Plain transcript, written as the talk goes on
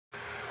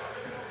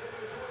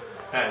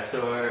Alright,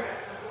 so we're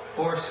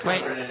force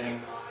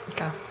carbonating.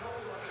 Go.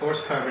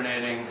 Force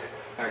carbonating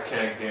our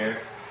keg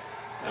here.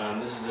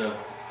 This is a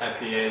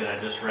IPA that I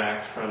just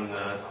racked from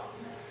the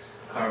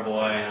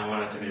carboy, and I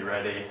want it to be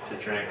ready to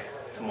drink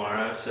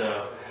tomorrow.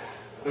 So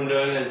what I'm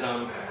doing is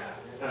I'm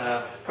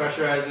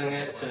pressurizing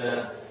it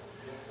to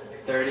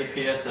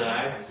 30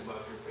 psi,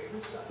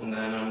 and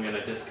then I'm going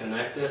to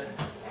disconnect it,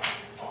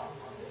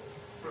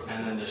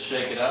 and then just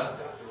shake it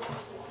up,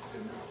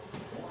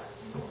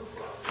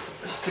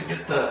 just to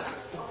get the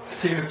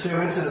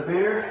CO2 into the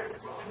beer.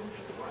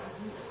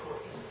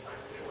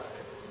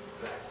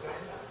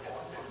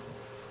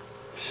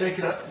 Shake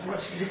it up as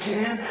much as you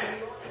can.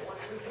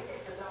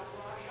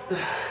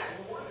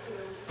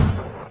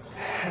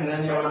 And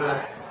then you want to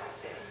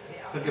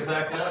hook it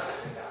back up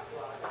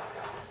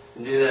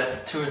and do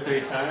that 2 or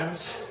 3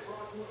 times.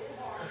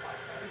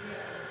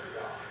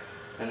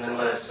 And then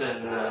let it sit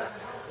in the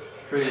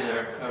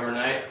freezer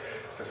overnight,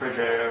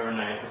 refrigerator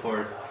overnight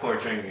before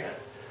drinking it.